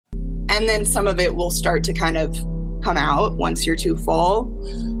And then some of it will start to kind of come out once you're too full.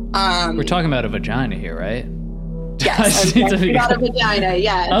 We're talking about a vagina here, right? Yes, I'm about a vagina,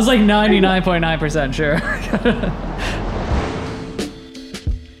 yes. I was like 99.9% sure.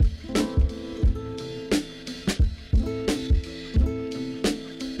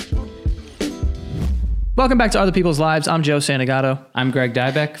 Welcome back to Other People's Lives. I'm Joe Santagato. I'm Greg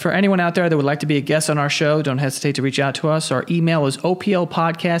Dybeck. For anyone out there that would like to be a guest on our show, don't hesitate to reach out to us. Our email is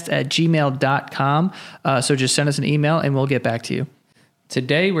oplpodcast@gmail.com. So just send us an email and we'll get back to you.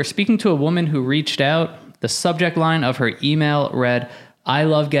 Today, we're speaking to a woman who reached out. The subject line of her email read, "I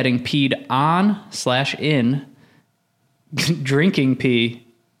love getting peed on/in, drinking pee,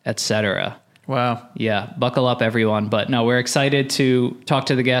 etc." Wow. Yeah, buckle up, everyone. But no, we're excited to talk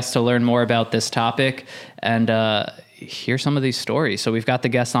to the guest to learn more about this topic and hear some of these stories. So we've got the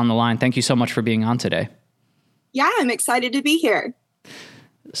guest on the line. Thank you so much for being on today. Yeah, I'm excited to be here.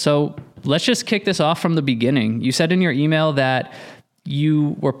 So let's just kick this off from the beginning. You said in your email that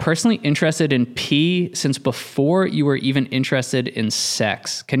you were personally interested in pee since before you were even interested in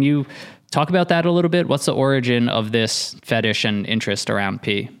sex. Can you talk about that a little bit? What's the origin of this fetish and interest around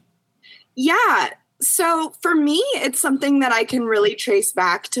pee? Yeah. So for me, it's something that I can really trace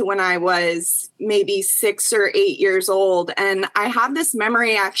back to when I was maybe 6 or 8 years old. And I have this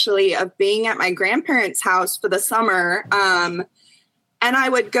memory actually of being at my grandparents' house for the summer. And I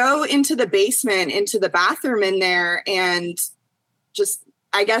would go into the basement, into the bathroom in there, and just,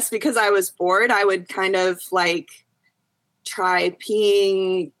 I guess because I was bored, I would kind of like try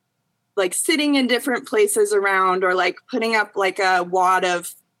peeing, like sitting in different places around, or like putting up like a wad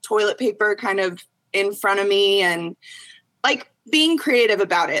of toilet paper kind of in front of me, and like being creative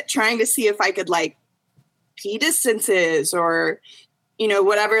about it, trying to see if I could like pee distances or, you know,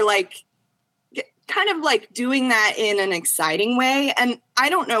 whatever, like kind of like doing that in an exciting way. And I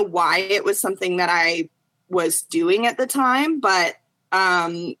don't know why it was something that I was doing at the time, but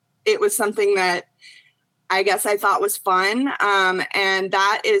it was something that I guess I thought was fun. And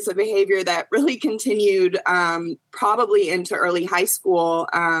that is a behavior that really continued probably into early high school.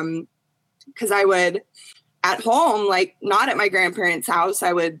 Because I would, at home, like not at my grandparents' house,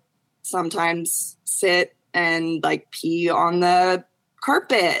 I would sometimes sit and like pee on the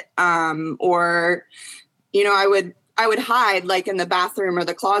carpet. Or, you know, I would hide like in the bathroom or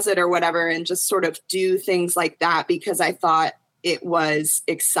the closet or whatever and just sort of do things like that because I thought it was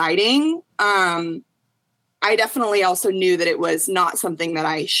exciting. I definitely also knew that it was not something that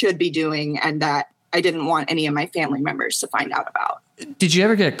I should be doing and that I didn't want any of my family members to find out about. Did you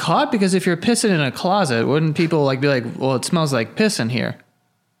ever get caught? Because if you're pissing in a closet, wouldn't people like be like, well, it smells like piss in here?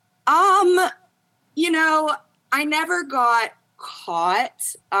 You know, I never got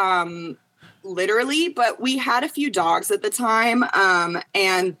caught, literally, but we had a few dogs at the time,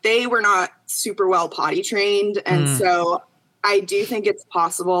 and they were not super well potty trained. And so I do think it's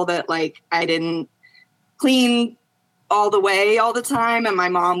possible that like I didn't clean all the way all the time. And my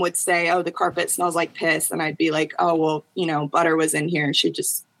mom would say, oh, the carpet smells like piss. And I'd be like, oh, well, you know, Butter was in here. She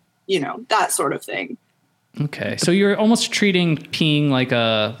just, you know, that sort of thing. Okay. So you're almost treating peeing like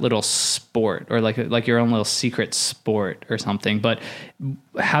a little sport or like your own little secret sport or something. But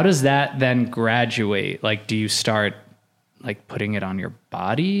how does that then graduate? Like, do you start like putting it on your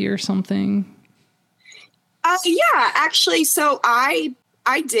body or something? Yeah, actually. So I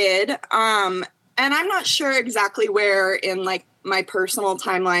did, and I'm not sure exactly where in like my personal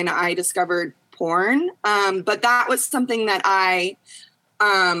timeline I discovered porn. But that was something that I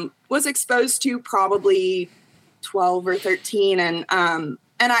was exposed to probably 12 or 13. And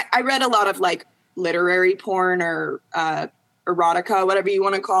I read a lot of like literary porn or erotica, whatever you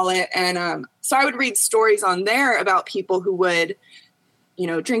want to call it. And so I would read stories on there about people who would, you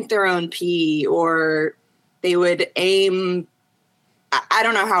know, drink their own pee, or they would aim. I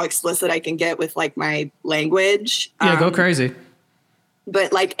don't know how explicit I can get with like my language. Yeah, go crazy.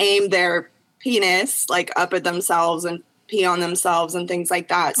 But like aim their penis like up at themselves and pee on themselves and things like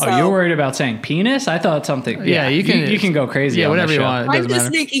that. So, oh, you're worried about saying penis? I thought something. Yeah, you can go crazy. Yeah, on whatever you want. I'm just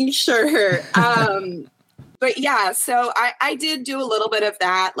making sure. But yeah, so I did do a little bit of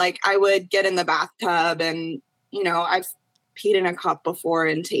that. Like I would get in the bathtub and, you know, I've peed in a cup before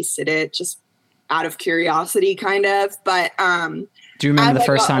and tasted it just out of curiosity kind of. But do you remember the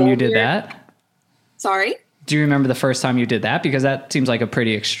first time you did that? Sorry? Do you remember the first time you did that? Because that seems like a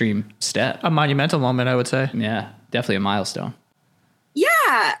pretty extreme step. A monumental moment, I would say. Yeah, definitely a milestone. Yeah.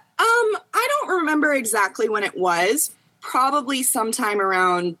 I don't remember exactly when it was. Probably sometime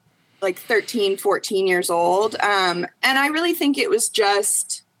around like 13, 14 years old. And I really think it was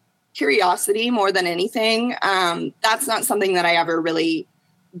just curiosity more than anything. That's not something that I ever really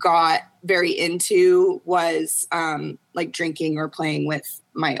got very into was like drinking or playing with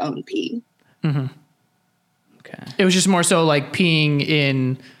my own pee. Mm-hmm. Okay. It was just more so like peeing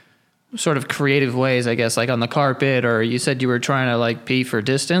in sort of creative ways, I guess, like on the carpet, or you said you were trying to like pee for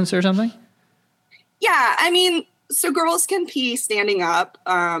distance or something? Yeah, I mean, so girls can pee standing up.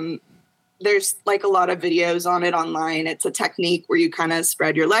 There's like a lot of videos on it online. It's a technique where you kind of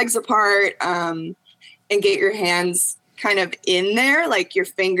spread your legs apart and get your hands kind of in there, like your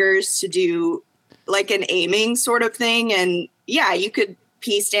fingers to do like an aiming sort of thing. And yeah, you could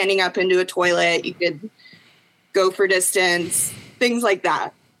pee standing up into a toilet. You could go for distance, things like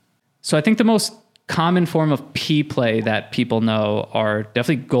that. So I think the most common form of pee play that people know are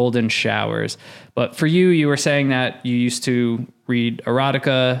definitely golden showers. But for you, you were saying that you used to read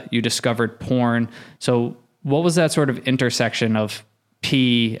erotica, you discovered porn. So what was that sort of intersection of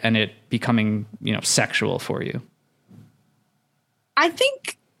pee and it becoming, sexual for you? I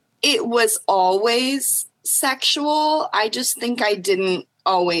think it was always sexual. I just think I didn't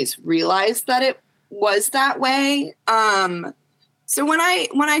always realize that it was that way. So when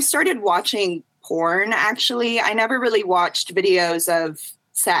I started watching porn, actually, I never really watched videos of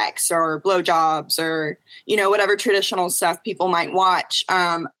sex or blowjobs or, whatever traditional stuff people might watch.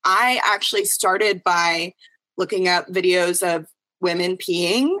 I actually started by looking up videos of women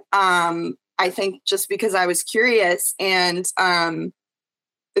peeing. I think just because I was curious, and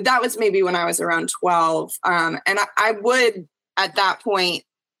that was maybe when I was around 12. And I would at that point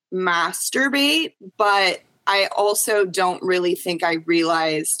masturbate, but I also don't really think I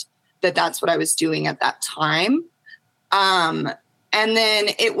realized that that's what I was doing at that time. And then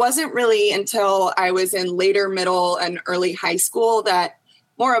it wasn't really until I was in later middle and early high school that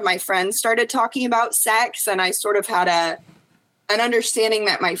more of my friends started talking about sex. And I sort of had an understanding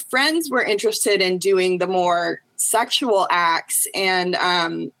that my friends were interested in doing the more sexual acts. And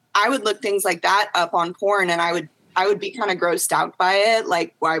I would look things like that up on porn, and I would be kind of grossed out by it.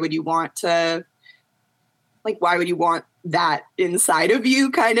 Like, why would you want that inside of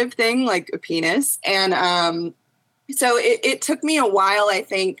you, kind of thing, like a penis? And so it took me a while, I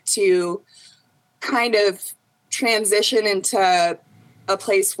think, to kind of transition into a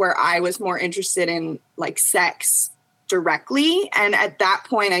place where I was more interested in like sex directly. And at that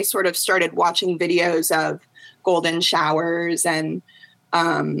point, I sort of started watching videos of golden showers. And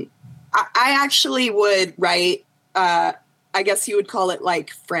I actually would write, I guess you would call it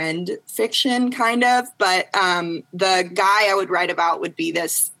like friend fiction, kind of. But the guy I would write about would be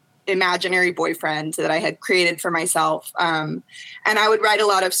this imaginary boyfriend that I had created for myself. And I would write a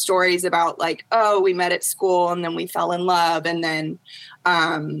lot of stories about like, oh, we met at school and then we fell in love. And then,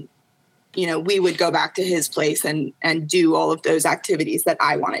 we would go back to his place and do all of those activities that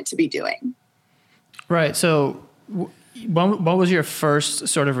I wanted to be doing. Right. So what was your first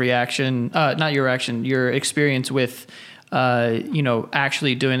sort of reaction, not your reaction, your experience with,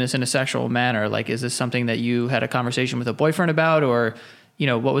 actually doing this in a sexual manner? Like, is this something that you had a conversation with a boyfriend about, or,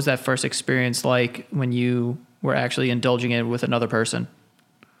 what was that first experience like when you were actually indulging it with another person?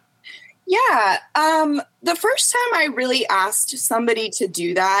 Yeah. The first time I really asked somebody to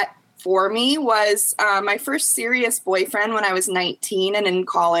do that for me was my first serious boyfriend when I was 19 and in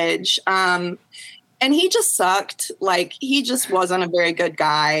college. And he just sucked. Like, he just wasn't a very good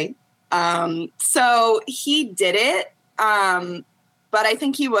guy. So he did it. But I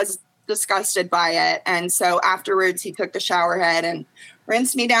think he was disgusted by it. And so afterwards he took the shower head and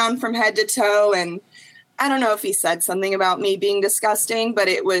rinsed me down from head to toe. And I don't know if he said something about me being disgusting, but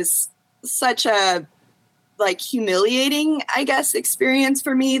it was such a like humiliating, I guess, experience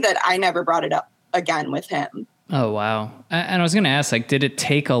for me that I never brought it up again with him. Oh, wow. And I was going to ask, like, did it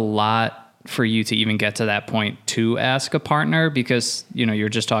take a lot for you to even get to that point to ask a partner? Because, you're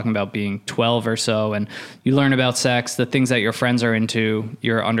just talking about being 12 or so and you learn about sex, the things that your friends are into,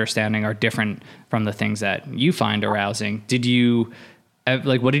 your understanding are different from the things that you find arousing. Did you,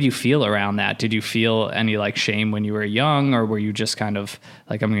 what did you feel around that? Did you feel any like shame when you were young, or were you just kind of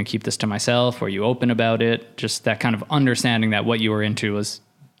like, I'm going to keep this to myself? Were you open about it? Just that kind of understanding that what you were into was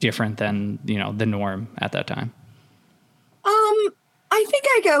different than, the norm at that time. I think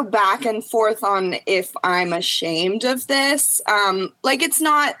I go back and forth on if I'm ashamed of this. Like, it's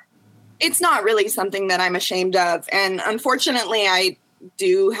not really something that I'm ashamed of. And unfortunately, I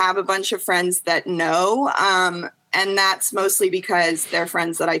do have a bunch of friends that know. And that's mostly because they're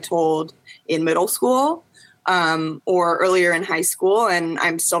friends that I told in middle school or earlier in high school. And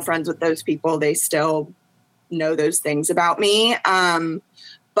I'm still friends with those people. They still know those things about me.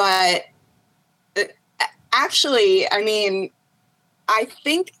 But actually, I mean, I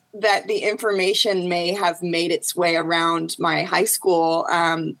think that the information may have made its way around my high school,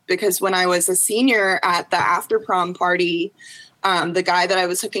 because when I was a senior at the after prom party, the guy that I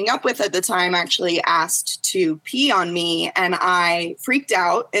was hooking up with at the time actually asked to pee on me, and I freaked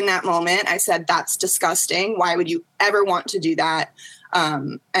out in that moment. I said, "That's disgusting. Why would you ever want to do that?"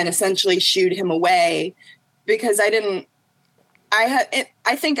 And essentially shooed him away because I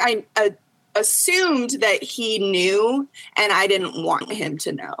think I assumed that he knew, and I didn't want him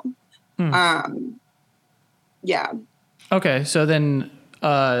to know. Yeah. Okay. So then,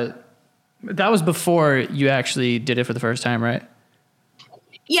 that was before you actually did it for the first time, right?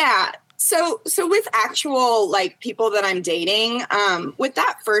 Yeah. So with actual like people that I'm dating, with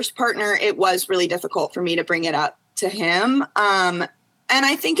that first partner, it was really difficult for me to bring it up to him. And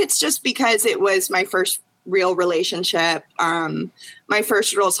I think it's just because it was my first real relationship, my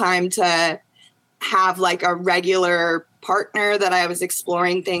first real time to have like a regular partner that I was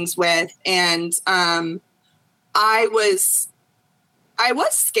exploring things with. And I was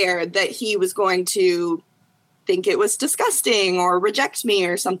scared that he was going to think it was disgusting or reject me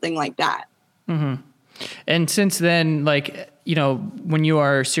or something like that. Mm-hmm. And since then, like, you know, when you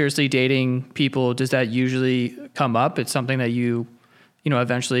are seriously dating people, does that usually come up? It's something that you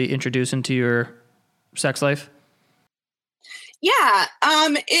eventually introduce into your sex life? Yeah,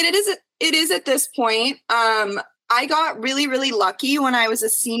 it is at this point. I got really, really lucky when I was a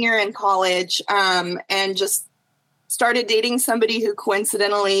senior in college, and just started dating somebody who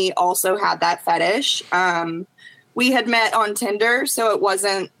coincidentally also had that fetish. We had met on Tinder, so it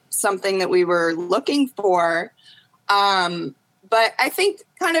wasn't something that we were looking for. But I think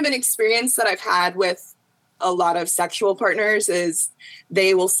kind of an experience that I've had with a lot of sexual partners is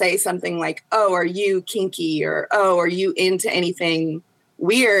they will say something like, "Oh, are you kinky?" or "Oh, are you into anything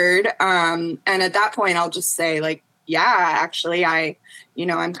weird?" And at that point, I'll just say like, "Yeah, actually,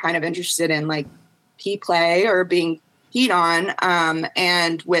 I'm kind of interested in like pee play or being peed on."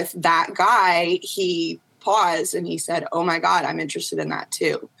 And with that guy, he paused and he said, "Oh my God, I'm interested in that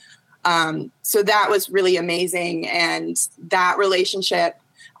too." So that was really amazing. And that relationship,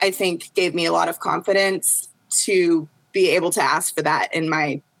 I think, gave me a lot of confidence to be able to ask for that in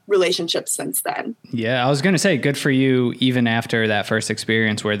my relationship since then. Yeah, I was going to say, good for you, even after that first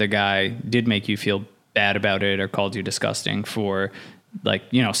experience where the guy did make you feel bad about it or called you disgusting, for like,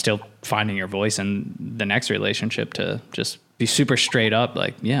 still finding your voice in the next relationship to just be super straight up,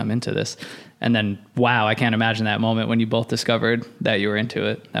 like, yeah, I'm into this. And then, wow, I can't imagine that moment when you both discovered that you were into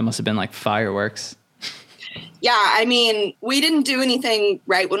it. That must have been like fireworks. Yeah, I mean, we didn't do anything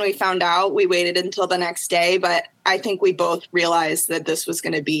right when we found out. We waited until the next day, but I think we both realized that this was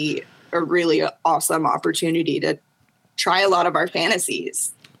going to be a really awesome opportunity to try a lot of our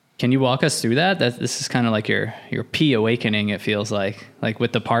fantasies. Can you walk us through that? This is kind of like your pee awakening, it feels like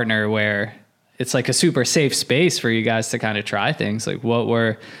with the partner, where it's like a super safe space for you guys to kind of try things. Like, what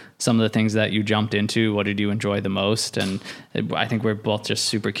were some of the things that you jumped into? What did you enjoy the most? And I think we're both just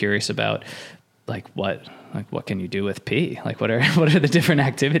super curious about what can you do with pee? Like, what are the different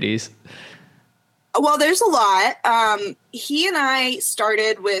activities? Well, there's a lot. He and I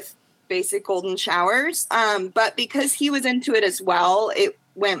started with basic golden showers, but because he was into it as well, it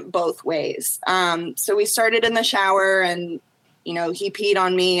went both ways. So we started in the shower, and he peed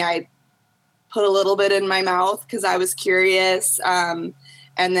on me. I put a little bit in my mouth because I was curious.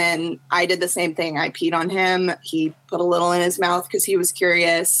 And then I did the same thing. I peed on him. He put a little in his mouth because he was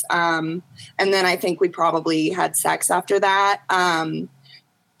curious. And then I think we probably had sex after that.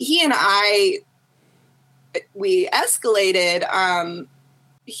 He and we escalated.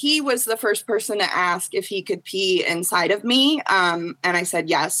 He was the first person to ask if he could pee inside of me. And I said,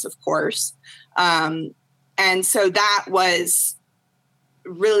 yes, of course. And so that was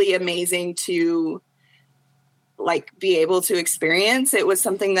really amazing to be able to experience. It was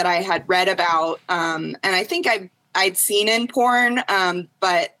something that I had read about. And I think I'd seen in porn,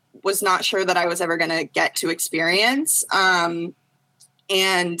 but was not sure that I was ever going to get to experience. And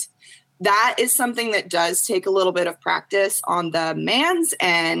that is something that does take a little bit of practice on the man's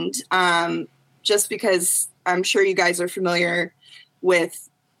end, just because I'm sure you guys are familiar with,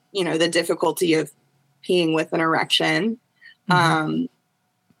 the difficulty of peeing with an erection. Mm-hmm.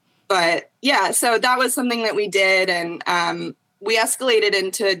 But yeah, so that was something that we did. And we escalated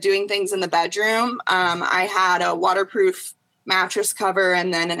into doing things in the bedroom. I had a waterproof mattress cover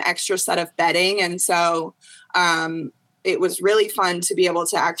and then an extra set of bedding. And so it was really fun to be able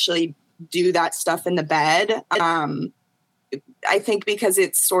to actually do that stuff in the bed. I think because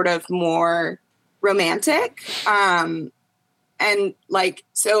it's sort of more romantic. And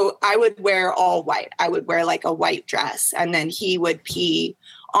so I would wear all white. I would wear a white dress, and then he would pee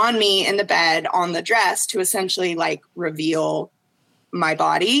on me in the bed on the dress to essentially like reveal my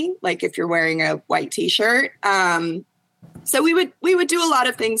body, like if you're wearing a white t-shirt. So we would do a lot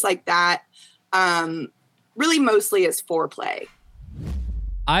of things like that, really mostly as foreplay.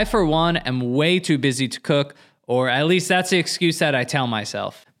 I, for one, am way too busy to cook, or at least that's the excuse that I tell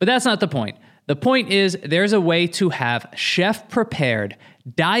myself. But that's not the point. The point is there's a way to have chef-prepared,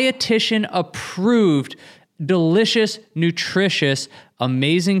 dietitian-approved, delicious, nutritious,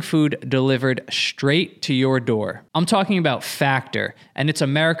 amazing food delivered straight to your door. I'm talking about Factor, and it's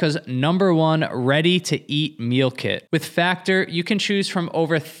America's #1 ready-to-eat meal kit. With Factor, you can choose from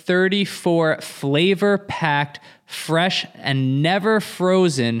over 34 flavor-packed, fresh, and never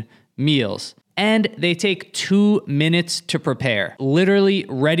frozen meals. And they take 2 minutes to prepare. Literally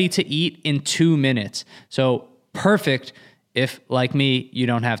ready to eat in 2 minutes. So perfect if, like me, you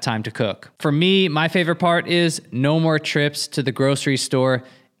don't have time to cook. For me, my favorite part is no more trips to the grocery store.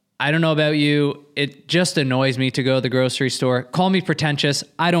 I don't know about you, it just annoys me to go to the grocery store. Call me pretentious,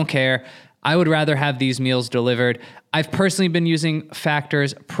 I don't care. I would rather have these meals delivered. I've personally been using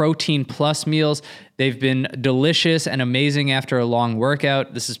Factor's Protein Plus meals. They've been delicious and amazing after a long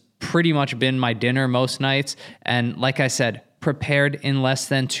workout. This has pretty much been my dinner most nights. And like I said, prepared in less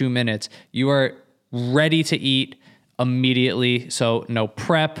than 2 minutes. You are ready to eat immediately. So no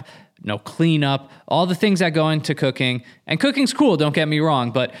prep, no cleanup, all the things that go into cooking. And cooking's cool, don't get me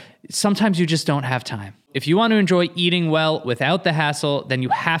wrong, but sometimes you just don't have time. If you want to enjoy eating well without the hassle, then you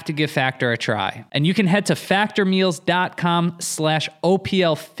have to give Factor a try. And you can head to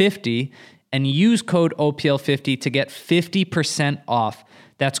factormeals.com/OPL50 and use code OPL50 to get 50% off.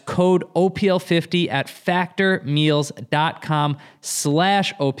 That's code OPL50 at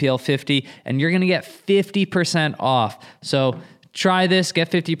factormeals.com/OPL50, and you're going to get 50% off. So try this,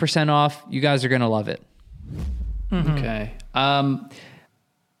 get 50% off. You guys are going to love it. Mm-hmm. Okay.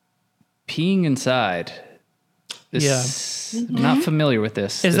 Peeing inside. Not familiar with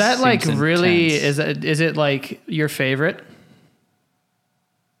this. Is this that like really, intense. is it like your favorite?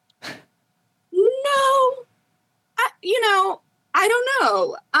 No, I don't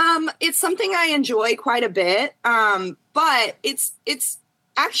know. It's something I enjoy quite a bit. But it's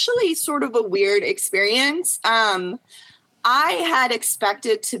actually sort of a weird experience. I had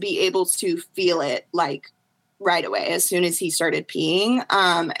expected to be able to feel it like right away as soon as he started peeing.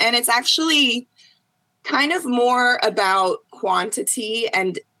 And it's actually kind of more about quantity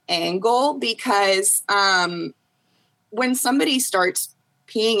and angle because when somebody starts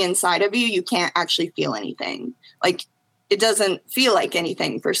peeing inside of you, you can't actually feel anything. Like, it doesn't feel like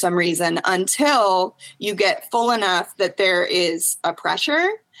anything for some reason until you get full enough that there is a pressure.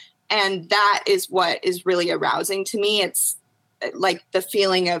 And that is what is really arousing to me. It's like the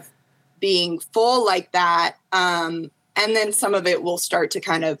feeling of being full like that. And then some of it will start to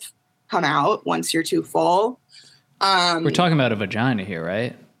kind of come out once you're too full. We're talking about a vagina here,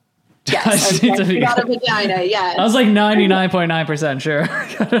 right? Yes, about a vagina, yes. I was like 99.9% sure.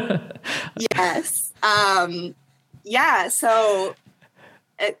 Yes. Yeah, so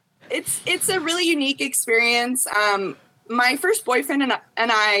it's a really unique experience. My first boyfriend and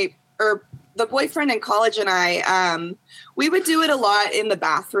I, or the boyfriend in college and I, we would do it a lot in the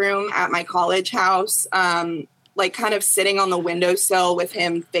bathroom at my college house, like kind of sitting on the windowsill with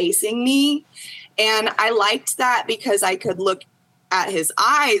him facing me. And I liked that because I could look at his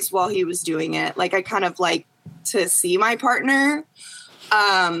eyes while he was doing it. Like, I kind of like to see my partner.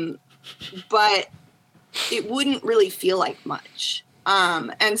 But it wouldn't really feel like much.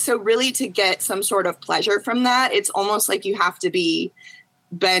 And so really to get some sort of pleasure from that, it's almost like you have to be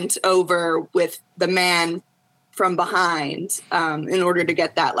bent over with the man from behind in order to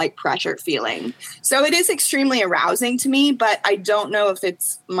get that like pressure feeling. So it is extremely arousing to me, but I don't know if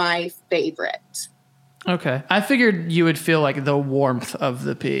it's my favorite. Okay. I figured you would feel like the warmth of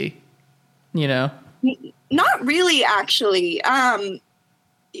the pee, Not really, actually.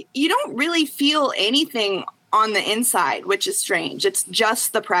 You don't really feel anything on the inside, which is strange. It's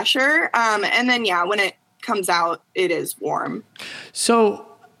just the pressure. And then, when it comes out, it is warm. So,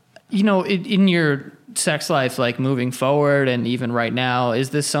 in your sex life, like moving forward and even right now, is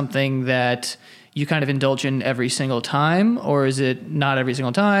this something that you kind of indulge in every single time, or is it not every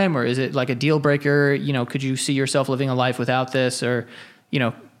single time, or is it like a deal breaker? Could you see yourself living a life without this, or,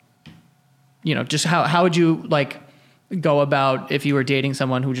 just how would you like go about if you were dating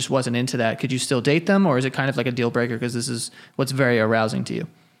someone who just wasn't into that? Could you still date them, or is it kind of like a deal breaker because this is what's very arousing to you?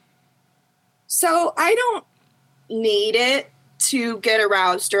 So I don't need it to get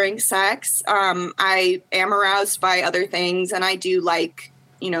aroused during sex. I am aroused by other things, and I do like,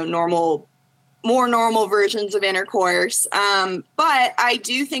 normal more normal versions of intercourse. But I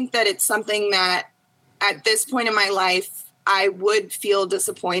do think that it's something that at this point in my life, I would feel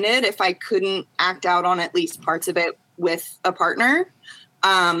disappointed if I couldn't act out on at least parts of it with a partner.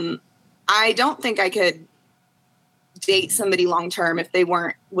 I don't think I could date somebody long-term if they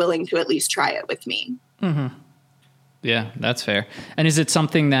weren't willing to at least try it with me. Mm-hmm. Yeah, that's fair. And is it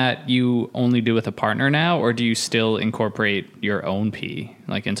something that you only do with a partner now, or do you still incorporate your own pee,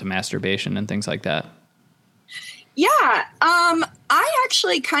 like into masturbation and things like that? Yeah, I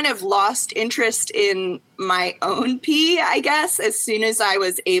actually kind of lost interest in my own pee, I guess, as soon as I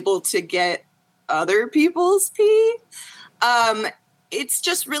was able to get other people's pee. It's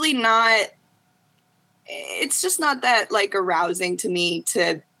just really not, it's just not that like arousing to me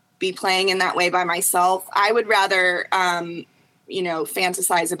to be playing in that way by myself. I would rather,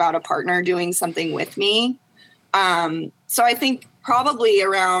 fantasize about a partner doing something with me. So I think probably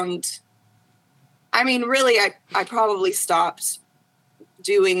around, I probably stopped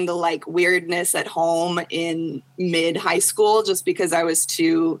doing the like weirdness at home in mid high school just because I was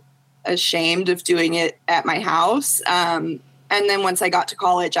too ashamed of doing it at my house. And then once I got to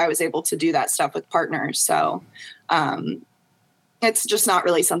college, I was able to do that stuff with partners. So it's just not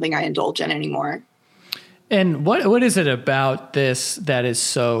really something I indulge in anymore. And what is it about this that is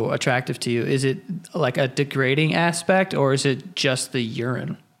so attractive to you? Is it like a degrading aspect, or is it just the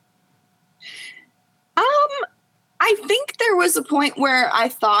urine? I think there was a point where I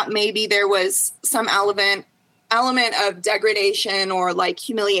thought maybe there was some element of degradation or like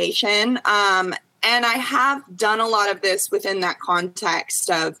humiliation. And I have done a lot of this within that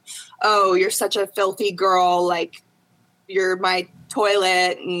context of, oh, you're such a filthy girl, like you're my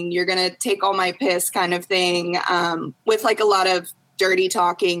toilet and you're going to take all my piss kind of thing, with like a lot of dirty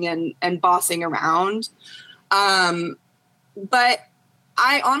talking and bossing around. But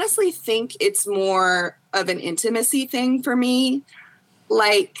I honestly think it's more of an intimacy thing for me.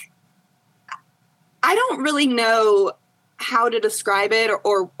 Like, I don't really know how to describe it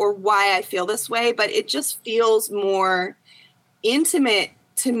or why I feel this way, but it just feels more intimate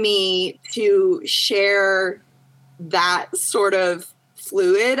to me to share that sort of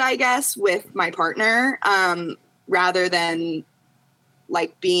fluid, I guess, with my partner, rather than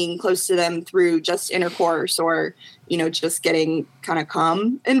like being close to them through just intercourse or, just getting kind of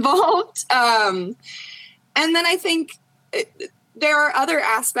cum involved. And then I think there are other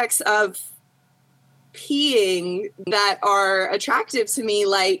aspects of peeing that are attractive to me.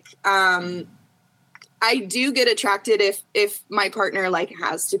 Like, I do get attracted if my partner like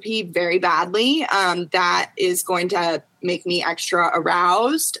has to pee very badly. That is going to make me extra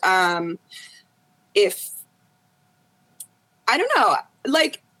aroused. If I don't know,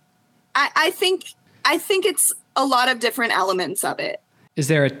 like, I think it's a lot of different elements of it. Is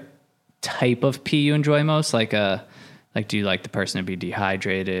there a type of pee you enjoy most? Like do you like the person to be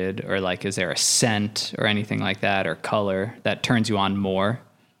dehydrated, or like, is there a scent or anything like that, or color that turns you on more?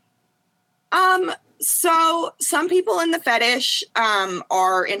 So some people in the fetish,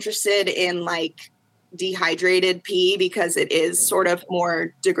 are interested in like dehydrated pee because it is sort of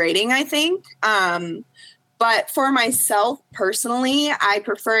more degrading, I think. But for myself personally, I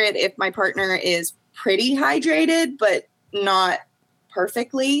prefer it if my partner is pretty hydrated, but not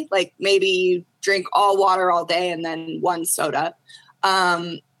perfectly. Like maybe you drink all water all day and then one soda.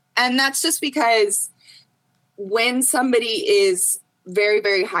 And that's just because when somebody is very,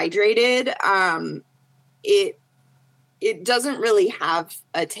 very hydrated, it doesn't really have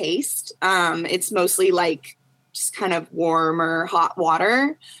a taste. It's mostly like just kind of warm or hot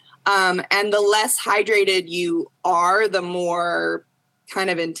water. And the less hydrated you are, the more kind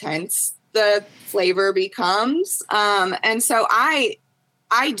of intense the flavor becomes. And so I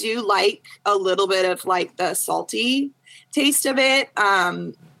do like a little bit of like the salty taste of it.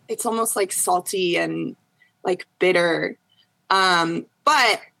 It's almost like salty and like bitter.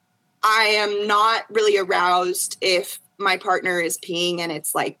 But I am not really aroused if my partner is peeing and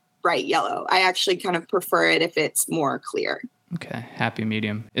it's like bright yellow. I actually kind of prefer it if it's more clear. Okay, happy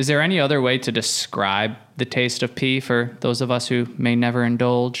medium. Is there any other way to describe the taste of pee for those of us who may never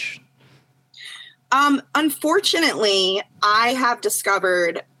indulge? Unfortunately, I have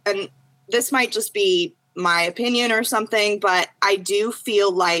discovered, and this might just be my opinion or something, but I do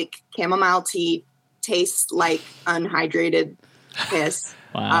feel like chamomile tea tastes like unhydrated piss.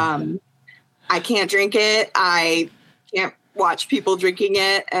 Wow. I can't drink it. I can't watch people drinking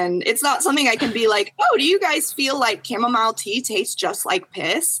it. And it's not something I can be like, oh, do you guys feel like chamomile tea tastes just like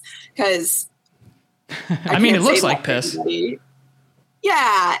piss? Because I mean, it looks like piss.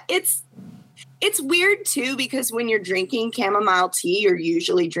 Yeah, it's weird too, because when you're drinking chamomile tea, you're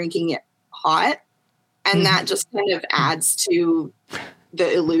usually drinking it hot. And that just kind of adds to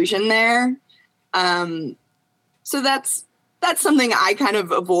the illusion there. So that's something I kind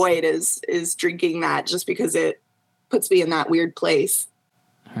of avoid is drinking that, just because it puts me in that weird place.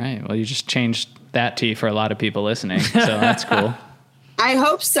 All right. Well, you just changed that tea for a lot of people listening. So that's cool. I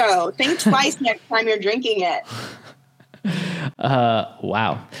hope so. Think twice next time you're drinking it.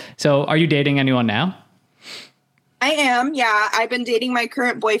 Wow. So are you dating anyone now? I am. Yeah. I've been dating my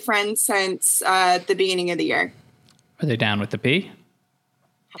current boyfriend since the beginning of the year. Are they down with the pee?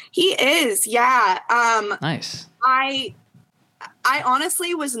 He is. Yeah. Nice. I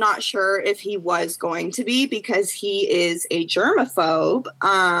honestly was not sure if he was going to be, because he is a germaphobe,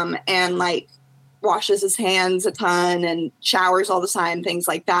 and like washes his hands a ton and showers all the time, things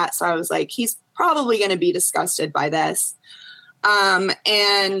like that. So I was like, he's probably going to be disgusted by this.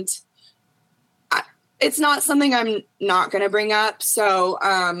 It's not something I'm not going to bring up. So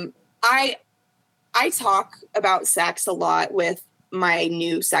I talk about sex a lot with my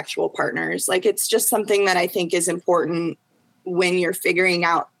new sexual partners. Like, it's just something that I think is important when you're figuring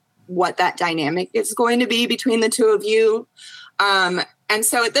out what that dynamic is going to be between the two of you. And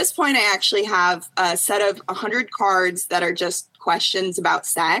so at this point, I actually have a set of 100 cards that are just questions about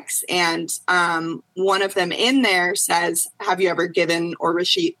sex. And one of them in there says, have you ever given or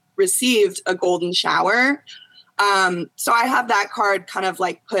received a golden shower? So I have that card kind of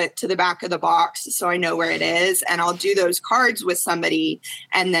like put to the back of the box so I know where it is. And I'll do those cards with somebody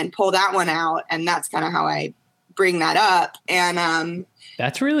and then pull that one out. And that's kind of how I bring that up. And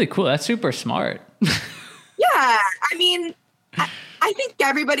that's really cool. That's super smart. Yeah. I mean, I think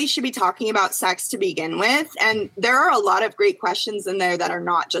everybody should be talking about sex to begin with. And there are a lot of great questions in there that are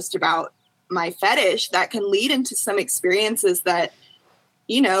not just about my fetish, that can lead into some experiences that,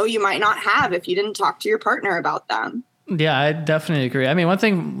 you know, you might not have if you didn't talk to your partner about them. Yeah, I definitely agree. I mean, one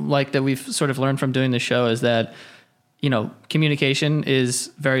thing like that we've sort of learned from doing the show is that, you know, communication is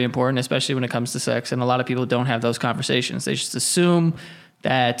very important, especially when it comes to sex. And a lot of people don't have those conversations. They just assume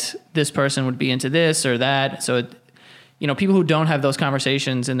that this person would be into this or that. So, you know, people who don't have those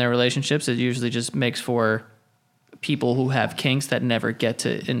conversations in their relationships, it usually just makes for people who have kinks that never get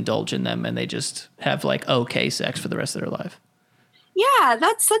to indulge in them, and they just have like okay sex for the rest of their life. Yeah,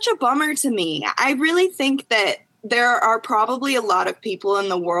 that's such a bummer to me. I really think that there are probably a lot of people in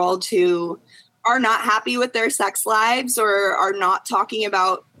the world who are not happy with their sex lives or are not talking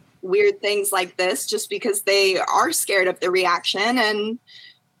about weird things like this just because they are scared of the reaction. And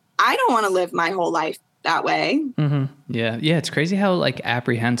I don't want to live my whole life that way. Mm-hmm. Yeah. Yeah. It's crazy how like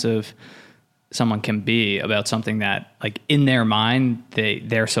apprehensive someone can be about something that like in their mind,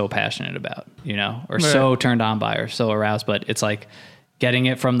 they're so passionate about, you know, or so turned on by or so aroused, but it's like getting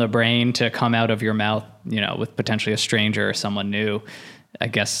it from the brain to come out of your mouth, you know, with potentially a stranger or someone new. I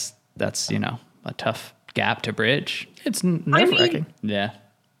guess that's, you know, a tough gap to bridge. It's nerve-wracking. Yeah.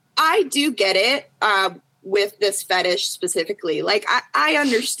 I do get it. With this fetish specifically, like I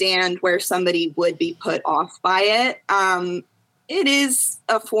understand where somebody would be put off by it. It is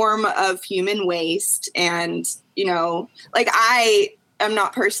a form of human waste. And, you know, like I am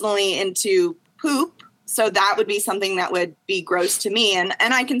not personally into poop. So that would be something that would be gross to me. And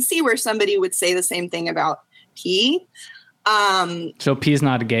I can see where somebody would say the same thing about pee. So pee is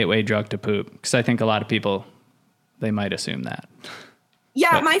not a gateway drug to poop, because I think a lot of people, they might assume that.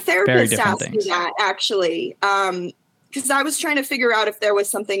 Yeah, But my therapist asked things. me that actually, because I was trying to figure out if there was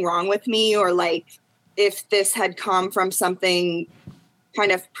something wrong with me or like if this had come from something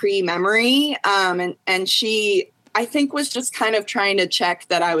kind of pre-memory. And she, I think, was just kind of trying to check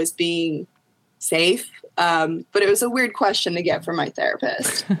that I was being safe. But it was a weird question to get from my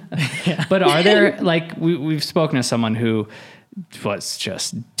therapist. Yeah. But are there like we've spoken to someone who was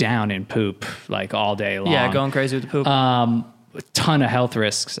just down in poop like all day long. Yeah, going crazy with the poop. A ton of health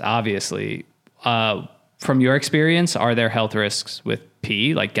risks, obviously. From your experience, are there health risks with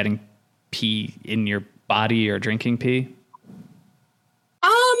pee, like getting pee in your body or drinking pee?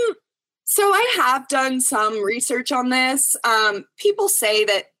 So I have done some research on this. People say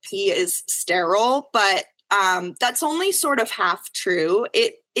that pee is sterile, but that's only sort of half true.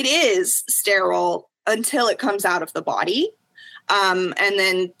 It is sterile until it comes out of the body. And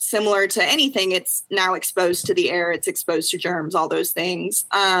then similar to anything, it's now exposed to the air, it's exposed to germs, all those things.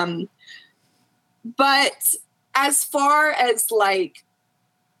 But as far as like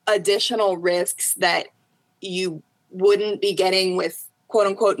additional risks that you wouldn't be getting with quote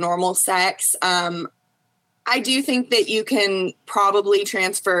unquote normal sex, I do think that you can probably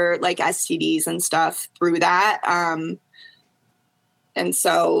transfer like STDs and stuff through that. And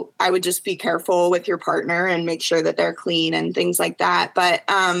so I would just be careful with your partner and make sure that they're clean and things like that. But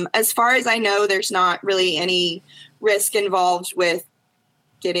as far as I know, there's not really any risk involved with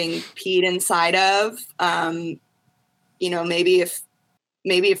getting peed inside of.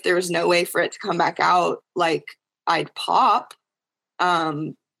 Maybe if there was no way for it to come back out, like I'd pop.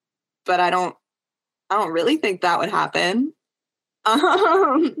 But I don't really think that would happen.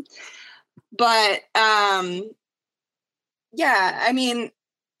 Yeah, I mean,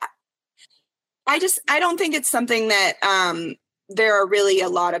 I don't think it's something that there are really a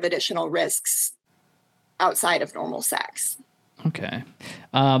lot of additional risks outside of normal sex. Okay.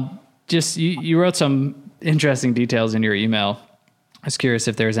 Just you wrote some interesting details in your email. I was curious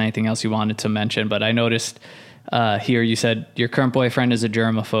if there was anything else you wanted to mention, but I noticed here you said your current boyfriend is a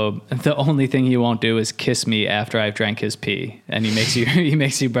germaphobe. The only thing he won't do is kiss me after I've drank his pee, and he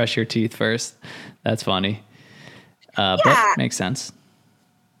makes you brush your teeth first. That's funny. But makes sense.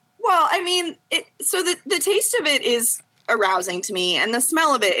 Well, I mean, so the taste of it is arousing to me, and the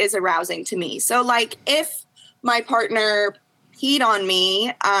smell of it is arousing to me. So, like, if my partner peed on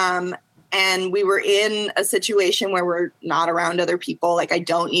me, and we were in a situation where we're not around other people, like I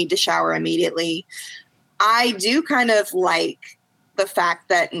don't need to shower immediately, I do kind of like the fact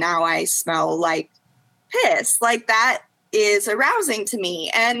that now I smell like piss. Like, that is arousing to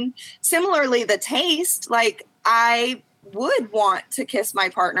me. And similarly, the taste, like, I would want to kiss my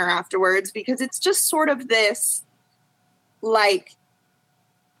partner afterwards because it's just sort of this like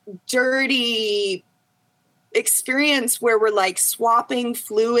dirty experience where we're like swapping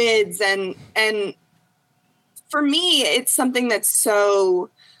fluids, and for me it's something that's so,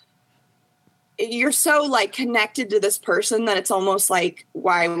 you're so like connected to this person that it's almost like,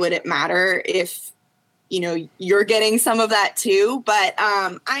 why would it matter if you're getting some of that too? But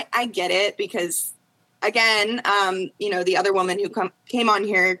I get it because, again, the other woman who came on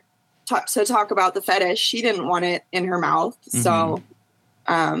here to talk about the fetish, she didn't want it in her mouth. Mm-hmm. So,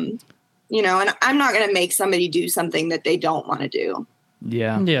 and I'm not going to make somebody do something that they don't want to do.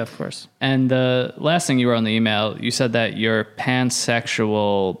 Yeah. Yeah, of course. And the last thing you wrote in the email, you said that you're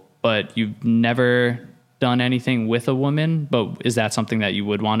pansexual, but you've never done anything with a woman. But is that something that you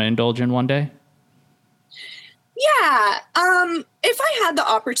would want to indulge in one day? Yeah. If I had the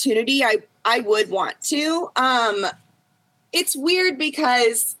opportunity, I would want to. It's weird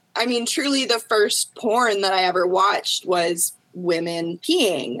because, I mean, truly the first porn that I ever watched was women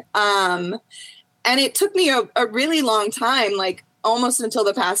peeing. And it took me a really long time, like almost until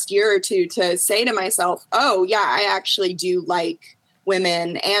the past year or two, to say to myself, oh yeah, I actually do like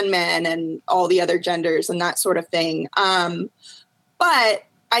women and men and all the other genders and that sort of thing. But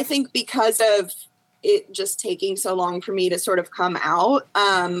I think because of it just taking so long for me to sort of come out,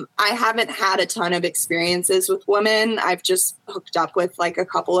 I haven't had a ton of experiences with women. I've just hooked up with like a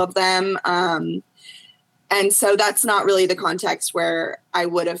couple of them. And so that's not really the context where I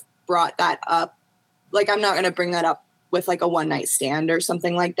would have brought that up. Like, I'm not going to bring that up with like a one night stand or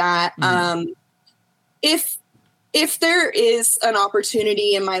something like that. Mm-hmm. If there is an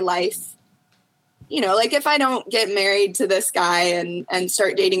opportunity in my life, like if I don't get married to this guy and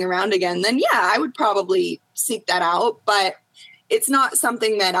start dating around again, then yeah, I would probably seek that out. But it's not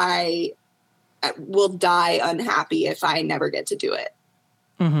something that I will die unhappy if I never get to do it.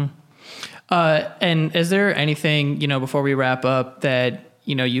 Mm-hmm. And is there anything, before we wrap up that,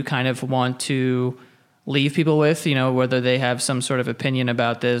 you kind of want to leave people with, whether they have some sort of opinion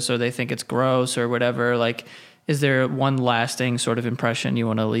about this or they think it's gross or whatever? Like, is there one lasting sort of impression you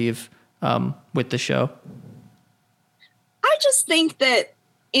want to leave with the show? I just think that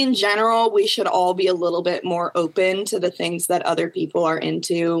in general, we should all be a little bit more open to the things that other people are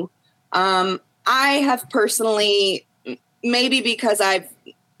into. I have personally, maybe because I've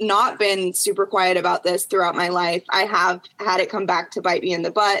not been super quiet about this throughout my life, I have had it come back to bite me in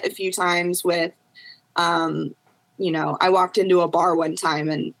the butt a few times with, I walked into a bar one time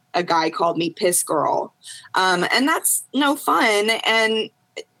and a guy called me piss girl. And that's no fun. And,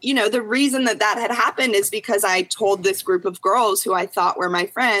 the reason that had happened is because I told this group of girls who I thought were my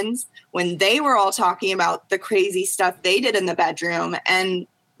friends when they were all talking about the crazy stuff they did in the bedroom. And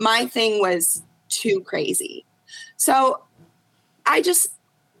my thing was too crazy. So I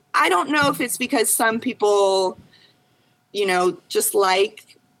don't know if it's because some people, just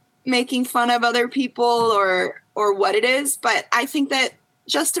like making fun of other people or what it is, but I think that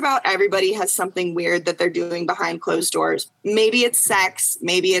just about everybody has something weird that they're doing behind closed doors. Maybe it's sex,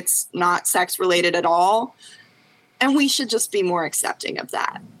 maybe it's not sex related at all. And we should just be more accepting of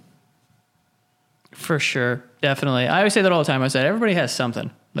that. For sure. Definitely. I always say that all the time. I said, everybody has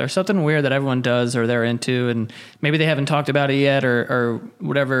something. There's something weird that everyone does or they're into, and maybe they haven't talked about it yet or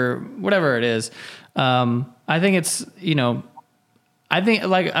whatever it is. I think it's,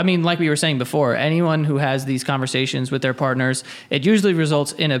 like we were saying before, anyone who has these conversations with their partners, it usually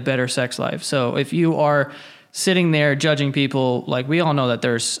results in a better sex life. So if you are sitting there judging people, like, we all know that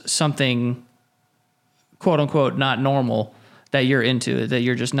there's something quote unquote not normal that you're into, that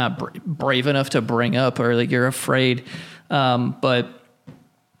you're just not brave enough to bring up, or like you're afraid. But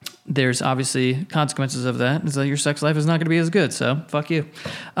there's obviously consequences of that. Is that your sex life is not going to be as good. So fuck you.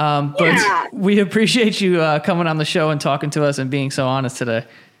 But we appreciate you coming on the show and talking to us and being so honest today.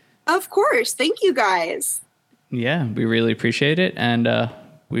 Of course. Thank you guys. Yeah, we really appreciate it. And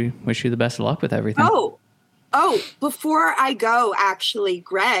we wish you the best of luck with everything. Oh, before I go, actually,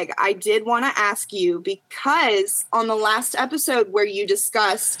 Greg, I did want to ask you, because on the last episode where you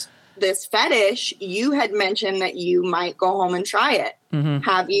discussed this fetish, you had mentioned that you might go home and try it. Mm-hmm.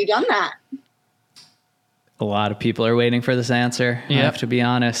 Have you done that? A lot of people are waiting for this answer. Yep. I have to be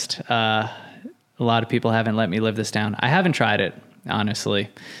honest. A lot of people haven't let me live this down. I haven't tried it, honestly.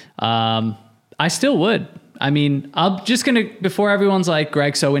 I still would. I mean, I'm just going to, before everyone's like,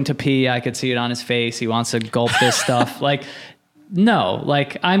 Greg's so into pee, I could see it on his face. He wants to gulp this stuff. Like, no,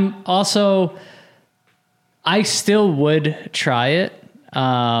 like I still would try it.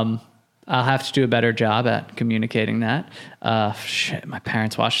 I'll have to do a better job at communicating that. Shit, my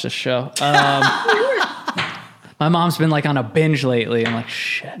parents watch this show. My mom's been like on a binge lately. I'm like,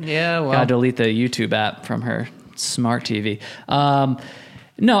 shit. Yeah, well. Gotta delete the YouTube app from her smart TV.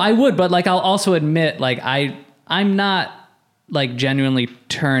 No, I would, but like I'll also admit, like I'm not like genuinely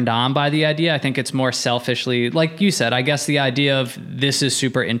turned on by the idea. I think it's more selfishly, like you said, I guess the idea of this is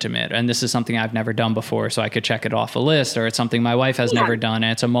super intimate and this is something I've never done before, so I could check it off a list, or it's something my wife has never done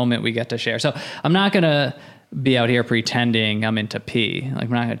and it's a moment we get to share. So I'm not going to be out here pretending I'm into pee. Like,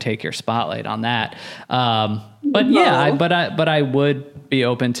 we're not going to take your spotlight on that. But yeah, but I would be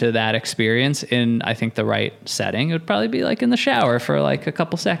open to that experience in, I think, the right setting. It would probably be like in the shower for like a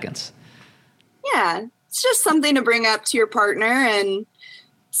couple seconds. Yeah. It's just something to bring up to your partner and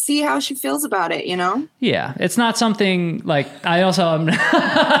see how she feels about it, you know? Yeah. It's not something like, I also am.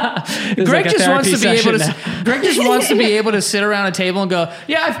 Greg just wants to be able to sit around a table and go,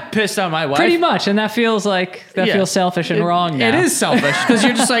 yeah, I've pissed on my wife. Pretty much. And that feels selfish and wrong now. It is selfish because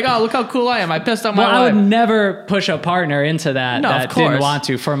you're just like, oh, look how cool I am. I pissed on my wife. I would never push a partner into that. No, that didn't want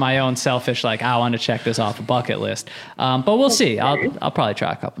to, for my own selfish, like, I want to check this off a bucket list. But we'll see. I'll probably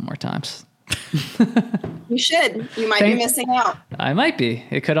try a couple more times. You should. You might be missing out. I might be.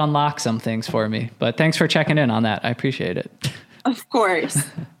 It could unlock some things for me. But thanks for checking in on that. I appreciate it. Of course. All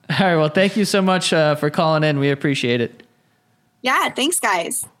right. Well, thank you so much for calling in. We appreciate it. Yeah. Thanks,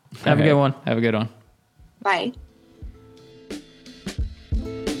 guys. Have a good one. Have a good one. Bye.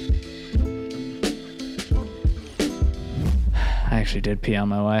 I actually did pee on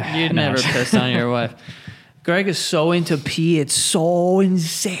my wife. You never pissed on your wife. Greg is so into pee. It's so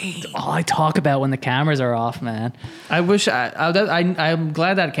insane. It's all I talk about when the cameras are off, man. I wish I'm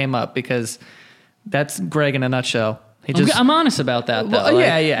glad that came up, because that's Greg in a nutshell. I'm honest about that, though. Well,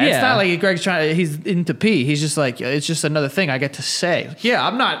 yeah. It's not like Greg's he's into pee. He's just like, it's just another thing I get to say. Yeah,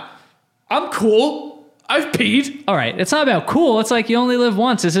 I'm cool. I've peed. All right. It's not about cool. It's like, you only live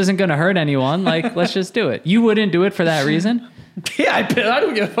once. This isn't going to hurt anyone. Like, let's just do it. You wouldn't do it for that reason? Yeah, I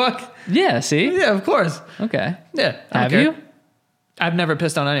don't give a fuck. Yeah, see? Yeah, of course. Okay. Yeah. Have you? I've never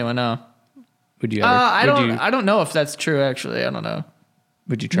pissed on anyone, no. Would you ever? I don't know if that's true, actually. I don't know.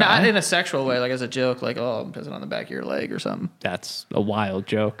 Would you try? Not in a sexual way, like as a joke, like, oh, I'm pissing on the back of your leg or something. That's a wild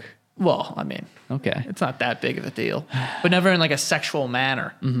joke. Well, I mean, okay, it's not that big of a deal, but never in like a sexual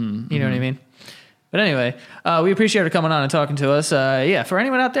manner. You know what I mean? But anyway, we appreciate her coming on and talking to us. Yeah, for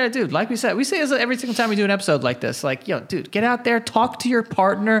anyone out there, dude, like we say this every single time we do an episode like this. Like, yo, dude, get out there, talk to your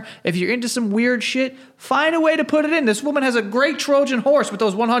partner. If you're into some weird shit, find a way to put it in. This woman has a great Trojan horse with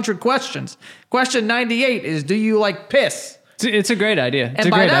those 100 questions. Question 98 is, do you like piss? It's a great idea. It's and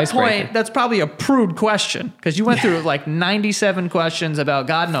a great by that icebreaker. point, that's probably a prude question, because you went through like 97 questions about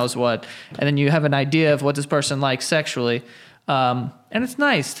God knows what, and then you have an idea of what this person likes sexually. And it's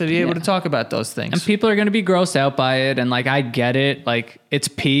nice to be able to talk about those things. And people are going to be grossed out by it. And like, I get it. Like, it's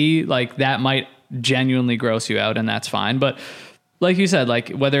pee. Like, that might genuinely gross you out, and that's fine. But like you said, like,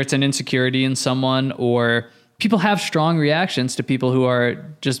 whether it's an insecurity in someone, or people have strong reactions to people who are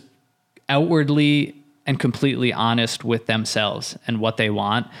just outwardly and completely honest with themselves and what they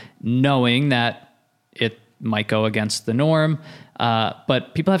want, knowing that it might go against the norm.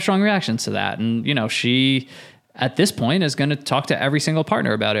 But people have strong reactions to that. And, you know, she, at this point, is going to talk to every single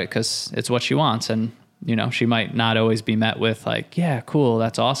partner about it, because it's what she wants. And you know, she might not always be met with like, yeah, cool,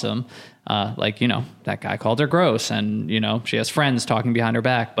 that's awesome. Like, you know, that guy called her gross and, you know, she has friends talking behind her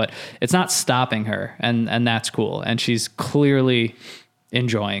back, but it's not stopping her. And that's cool. And she's clearly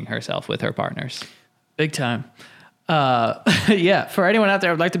enjoying herself with her partners. Big time. Yeah. For anyone out there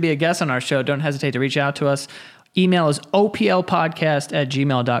who would like to be a guest on our show, don't hesitate to reach out to us. Email is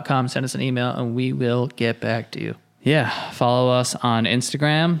oplpodcast@gmail.com. Send us an email and we will get back to you. Yeah. Follow us on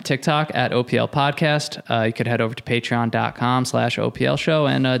Instagram, TikTok at OPL Podcast. You could head over to patreon.com/OPL show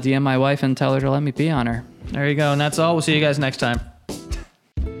and DM my wife and tell her to let me pee on her. There you go. And that's all. We'll see you guys next time.